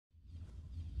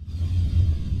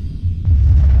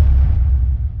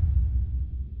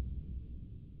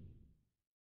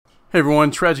Hey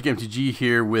everyone, Tragic MTG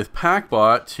here with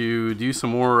PackBot to do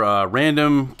some more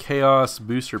random chaos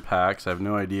booster packs. I have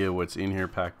no idea what's in here.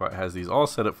 PackBot has these all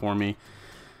set up for me.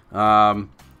 In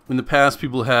the past,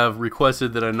 people have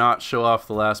requested that I not show off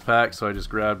the last pack, so I just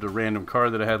grabbed a random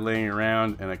card that I had laying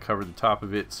around and I covered the top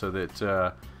of it so that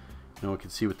no one can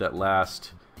see what that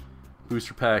last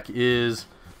booster pack is.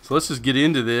 So let's just get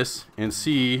into this and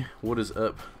see what is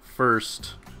up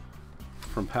first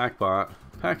from PackBot.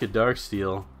 Pack of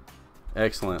Darksteel.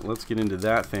 Excellent. Let's get into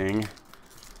that thing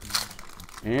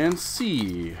and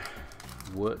see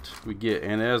what we get.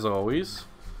 And as always,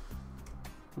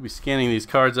 we'll be scanning these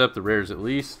cards up, the rares at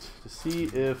least, to see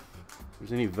if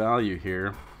there's any value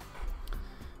here.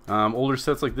 Older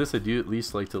sets like this, I do at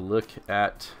least like to look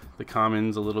at the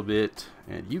commons a little bit,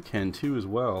 and you can too as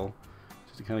well,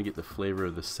 just to kind of get the flavor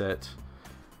of the set.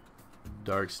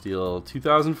 Darksteel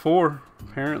 2004,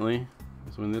 apparently,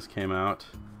 is when this came out.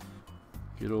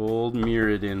 Good old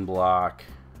Mirrodin block.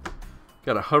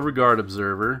 Got a Hover Guard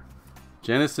Observer,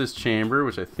 Genesis Chamber,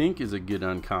 which I think is a good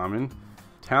uncommon,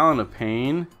 Talon of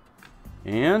Pain,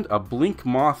 and a Blink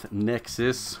Moth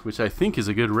Nexus, which I think is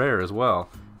a good rare as well.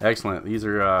 Excellent. These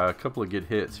are a couple of good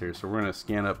hits here. So we're going to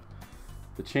scan up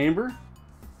the chamber.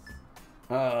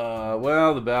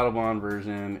 Well, the Battle Bond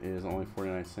version is only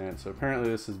 49 cents. So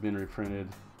apparently this has been reprinted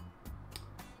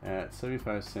at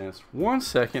 75 cents. 1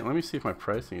 second, let me see if my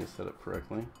pricing is set up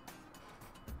correctly.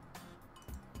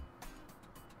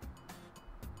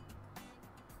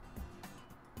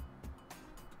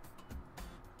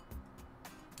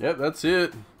 Yep, that's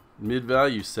it. Mid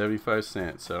value 75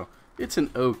 cents. So it's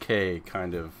an okay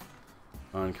kind of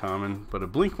uncommon, but a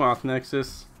Blink Moth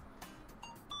Nexus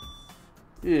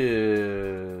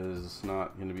is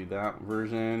not going to be that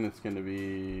version. It's going to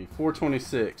be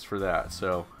 426 for that.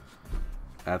 So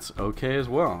that's okay as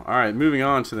well. Alright, moving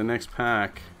on to the next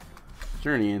pack.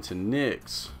 Journey into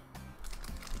Nyx.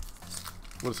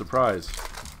 What a surprise.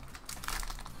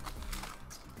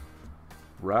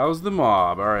 Rouse the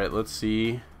Mob. Alright, let's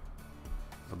see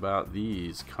about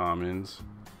these commons.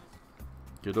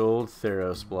 Good old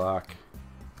Theros block.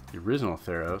 The original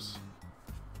Theros.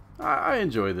 I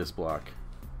enjoy this block.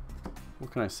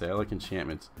 What can I say? I like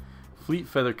enchantments. Fleet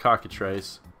Feather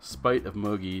Cockatrice. Spite of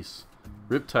Mogis.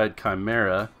 Riptide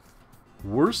Chimera.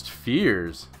 Worst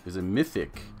Fears is a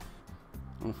mythic.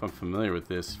 I don't know if I'm familiar with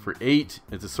this. For 8,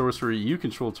 it's a sorcery. You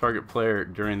control target player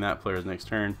during that player's next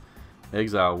turn.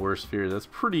 Exile Worst Fears. That's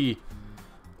pretty...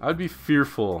 I'd be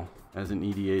fearful as an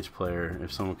EDH player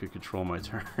if someone could control my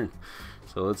turn.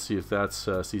 So let's see if that's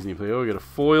seasoning play. Oh, we got a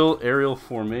foil aerial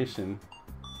formation.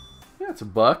 Yeah, it's a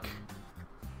buck.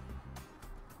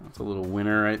 That's a little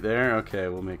winner right there. Okay,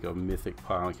 we'll make a mythic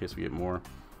pile in case we get more.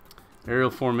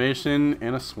 Aerial formation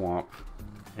and a swamp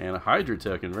and a Hydra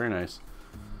token. Very nice.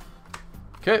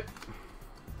 Okay,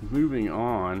 moving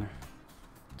on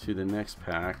to the next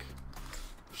pack.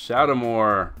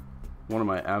 Shadowmoor, one of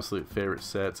my absolute favorite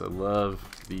sets. I love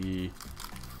the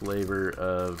flavor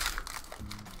of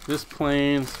this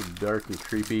plane. So dark and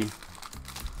creepy.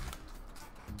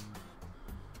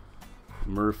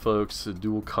 Merfolk's a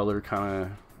dual color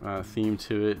kind of theme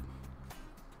to it.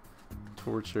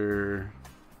 Torture.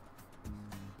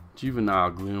 Juvenile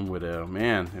Gloom Widow.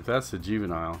 Man, if that's the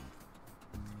juvenile,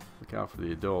 look out for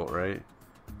the adult, right?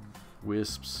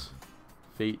 Wisps.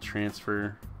 Fate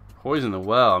Transfer. Poison the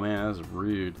Well. Man, that's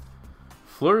rude.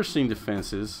 Flourishing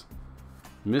Defenses.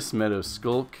 Miss Meadow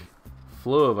Skulk.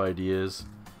 Flow of Ideas.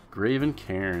 Graven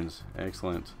Cairns.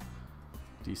 Excellent.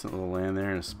 Decent little land there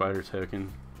and a spider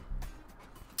token.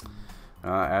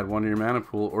 Add 1 to your mana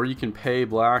pool, or you can pay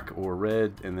black or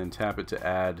red and then tap it to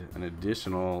add an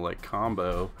additional like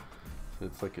combo. So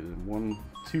it's like a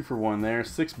 2 for 1 there.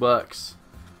 $6.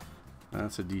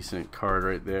 That's a decent card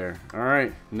right there. All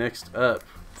right, next up,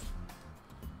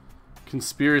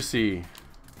 Conspiracy,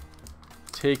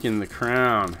 taking the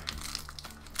crown.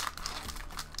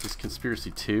 This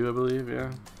Conspiracy 2, I believe.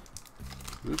 Yeah.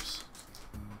 Oops.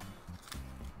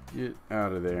 Get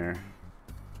out of there.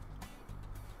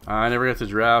 I never got to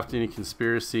draft any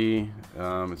Conspiracy.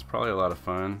 It's probably a lot of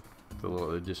fun. The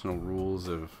little additional rules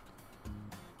of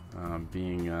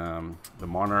being the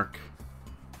Monarch.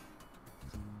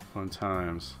 Fun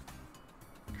times.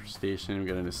 Station. We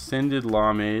got an Ascended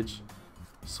Lawmage,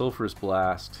 Sulphurous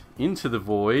Blast, Into the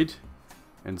Void,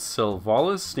 and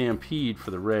Selvalis Stampede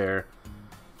for the rare.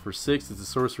 For 6, it's a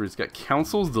sorcery. It's got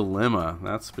Council's Dilemma.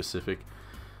 That's specific.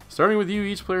 Starting with you,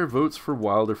 each player votes for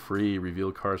wild or free.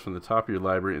 Reveal cards from the top of your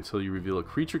library until you reveal a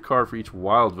creature card for each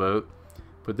wild vote.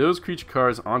 Put those creature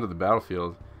cards onto the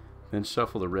battlefield. Then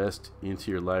shuffle the rest into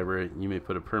your library. You may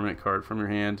put a permanent card from your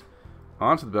hand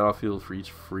onto the battlefield for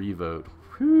each free vote.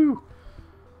 Whew.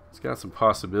 It's got some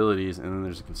possibilities. And then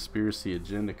there's a conspiracy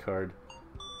agenda card.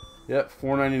 Yep,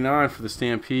 $4.99 for the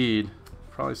Stampede.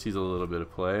 Probably sees a little bit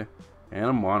of play. And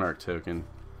a Monarch token.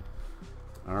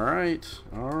 Alright,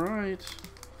 alright.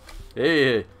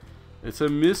 Hey, it's a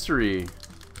mystery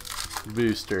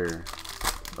booster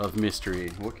of mystery.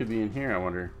 What could be in here, I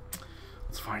wonder?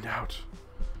 Let's find out.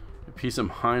 A piece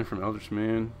of Mine from Eldritch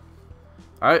Moon.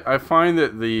 I find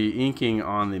that the inking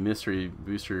on the mystery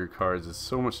booster cards is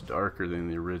so much darker than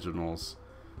the originals.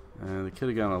 They could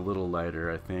have gone a little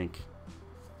lighter, I think.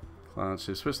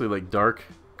 Especially like dark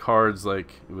cards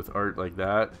like with art like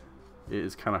that. It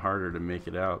is kind of harder to make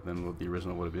it out than what the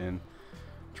original would have been.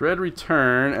 Dread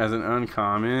Return as an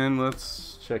uncommon.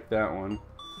 Let's check that one.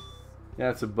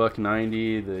 Yeah, it's a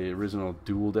 $1.90. The original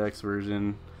Dual Decks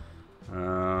version.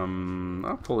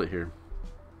 I'll pull it here.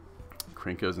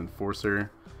 Krenko's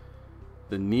Enforcer,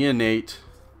 the Neonate,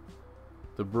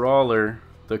 the Brawler,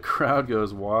 the Crowd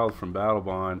Goes Wild from Battle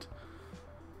Bond.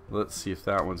 Let's see if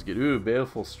that one's good. Ooh,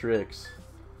 Baleful Strix.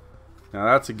 Now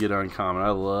that's a good uncommon.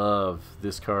 I love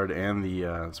this card and the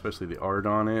especially the art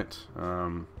on it.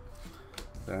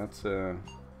 That's a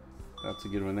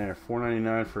good one there.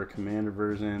 $4.99 for a Commander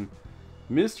version.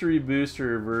 Mystery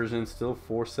Booster version still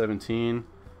 $4.17.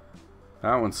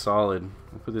 That one's solid.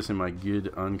 I'll put this in my good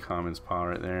uncommons pile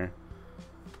right there.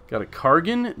 Got a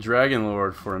Kargan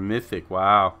Dragonlord for a Mythic.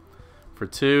 Wow. For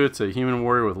 2, it's a human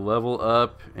warrior with level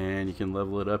up, and you can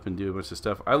level it up and do a bunch of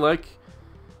stuff. I like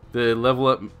the level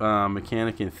up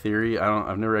mechanic in theory.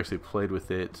 I've never actually played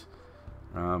with it,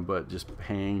 but just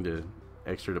paying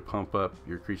extra to pump up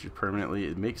your creatures permanently,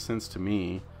 it makes sense to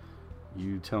me.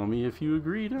 You tell me if you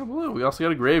agree down below. We also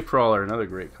got a Gravecrawler, another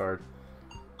great card.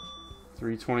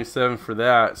 $3.27 for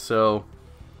that. So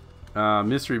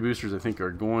mystery boosters I think are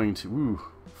going to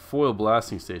foil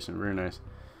blasting station, very nice.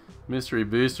 Mystery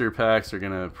booster packs are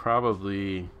gonna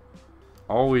probably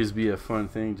always be a fun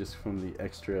thing just from the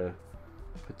extra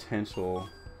potential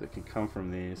that can come from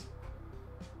these.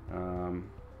 So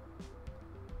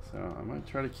I might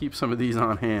try to keep some of these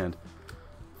on hand.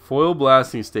 Foil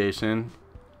blasting station.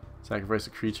 Sacrifice a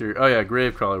creature. Oh yeah,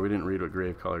 Gravecrawler. We didn't read what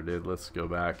Gravecrawler did. Let's go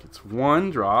back. It's 1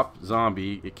 drop,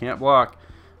 zombie. It can't block,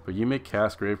 but you may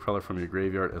cast Gravecrawler from your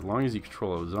graveyard as long as you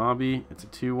control a zombie. It's a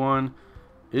 2/1.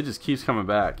 It just keeps coming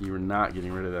back. You are not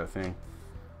getting rid of that thing.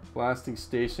 Blasting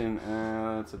Station.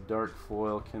 It's a dark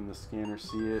foil. Can the scanner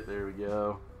see it? There we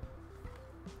go.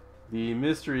 The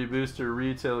Mystery Booster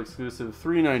retail exclusive,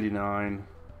 $3.99.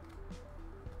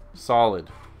 Solid.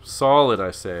 Solid,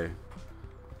 I say.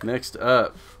 Next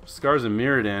up, Scars of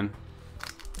Mirrodin.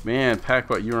 Man,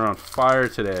 Packbot, you are on fire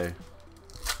today.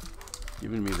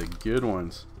 Giving me the good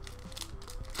ones.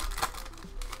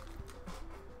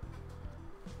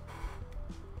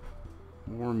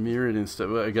 More Mirrodin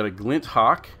stuff. I got a Glint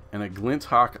Hawk and a Glint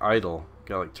Hawk Idol.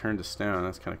 Got like turned to stone.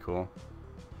 That's kind of cool.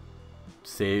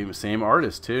 Same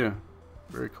artist too.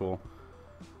 Very cool.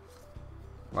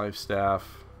 Life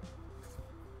Staff.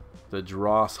 The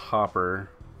Dross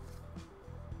Hopper.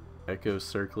 Echo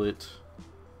Circlet.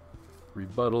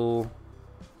 Rebuttal.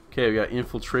 Okay, we got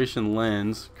Infiltration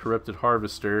Lens, Corrupted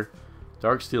Harvester,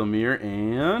 Darksteel Mirror,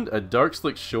 and a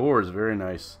Darkslick Shores. Very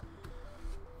nice.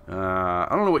 I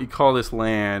don't know what you call this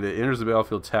land. It enters the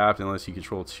battlefield tapped unless you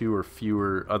control 2 or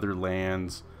fewer other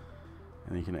lands.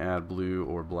 And you can add blue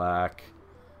or black.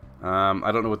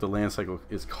 I don't know what the land cycle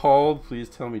is called. Please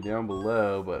tell me down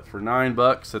below. But for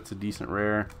 $9, that's a decent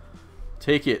rare.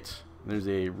 Take it. There's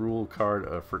a rule card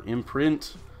for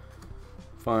Imprint.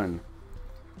 Fun.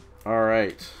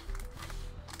 Alright.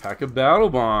 Pack of Battle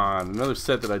Bond. Another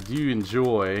set that I do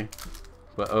enjoy.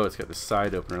 But, oh, it's got the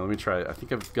side opener. Let me try it. I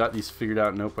think I've got these figured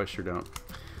out. Nope, I sure don't.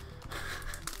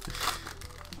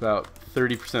 About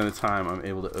 30% of the time, I'm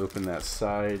able to open that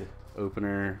side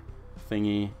opener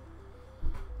thingy.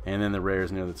 And then the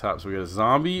rares near the top. So we got a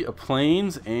Zombie, a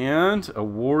Plains, and a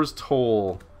War's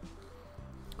Toll.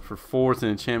 For 4, it's an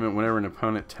enchantment. Whenever an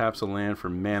opponent taps a land for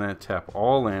mana, tap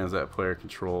all lands that player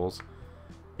controls.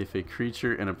 If a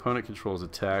creature an opponent controls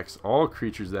attacks, all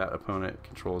creatures that opponent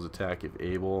controls attack if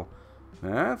able.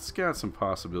 That's got some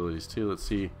possibilities too. Let's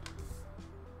see.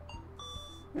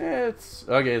 It's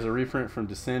okay. It's a reprint from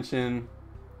Dissension,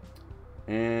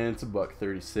 and it's a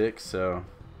 $1.36. So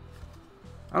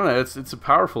I don't know. It's a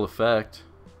powerful effect.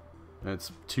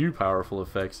 It's 2 powerful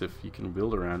effects if you can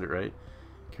build around it, right?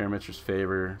 Karametra's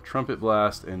Favor, Trumpet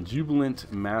Blast, and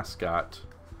Jubilant Mascot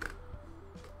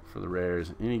for the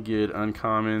rares. Any good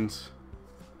uncommons?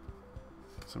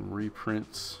 Some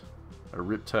reprints. A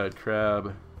Riptide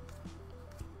Crab.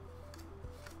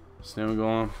 Snow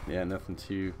Golem. Yeah, nothing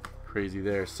too crazy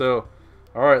there. So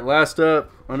All right, last up,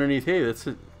 underneath. Hey, that's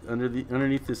it.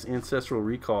 Underneath this Ancestral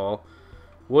Recall.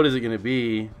 What is it going to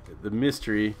be? The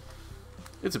mystery.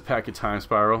 It's a pack of Time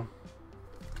Spiral.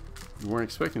 You weren't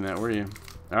expecting that, were you?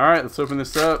 All right, let's open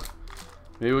this up.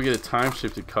 Maybe we'll get a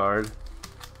time-shifted card.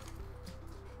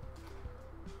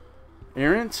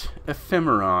 Errant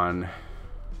Ephemeron.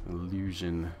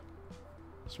 Illusion.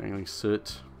 Strangling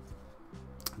Soot.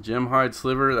 Gemhide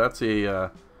Sliver. That's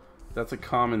a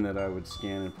common that I would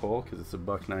scan and pull because it's a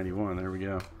 $1.91. There we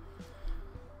go.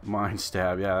 Mind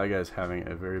Stab. Yeah, that guy's having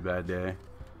a very bad day.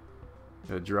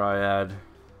 A Dryad.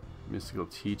 Mystical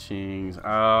Teachings.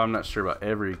 I'm not sure about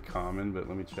every common, but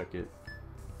let me check it.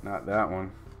 Not that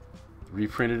one.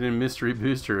 Reprinted in Mystery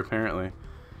Booster, apparently.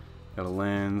 Got a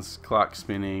Lens. Clock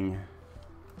Spinning.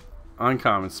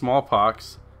 Uncommon.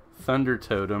 Smallpox. Thunder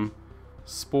Totem.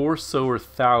 Spore Sower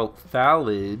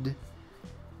Thallid.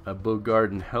 A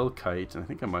Bogarden Hellkite. I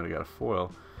think I might have got a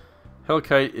foil.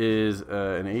 Hellkite is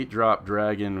an 8-drop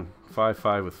dragon,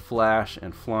 5/5 with flash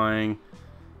and flying.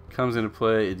 Comes into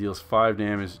play. It deals 5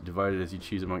 damage divided as you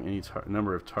choose among any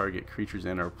number of target creatures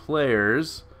and our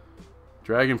players.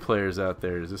 Dragon players out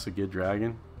there. Is this a good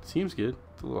dragon? Seems good.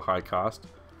 It's a little high cost.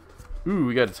 Ooh,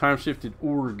 we got a time-shifted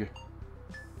Org.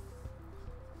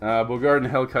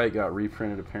 Bogarden Hellkite got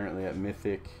reprinted apparently at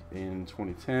Mythic in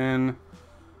 2010.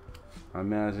 I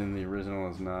imagine the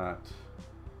original is not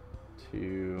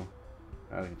too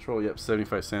out of control. Yep,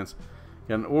 75 cents.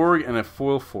 Got an Org and a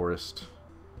Foil Forest,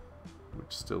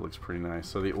 which still looks pretty nice.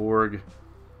 So the Org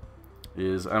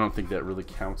is, I don't think that really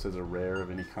counts as a rare of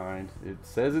any kind. It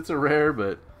says it's a rare,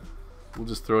 but we'll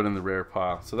just throw it in the rare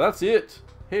pile. So that's it.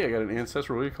 Hey, I got an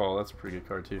Ancestral Recall. That's a pretty good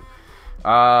card too.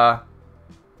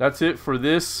 That's it for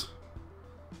this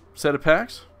set of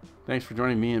packs. Thanks for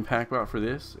joining me and PackBot for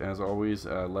this. As always,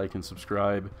 like and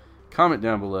subscribe. Comment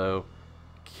down below.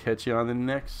 Catch you on the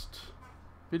next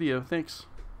video. Thanks.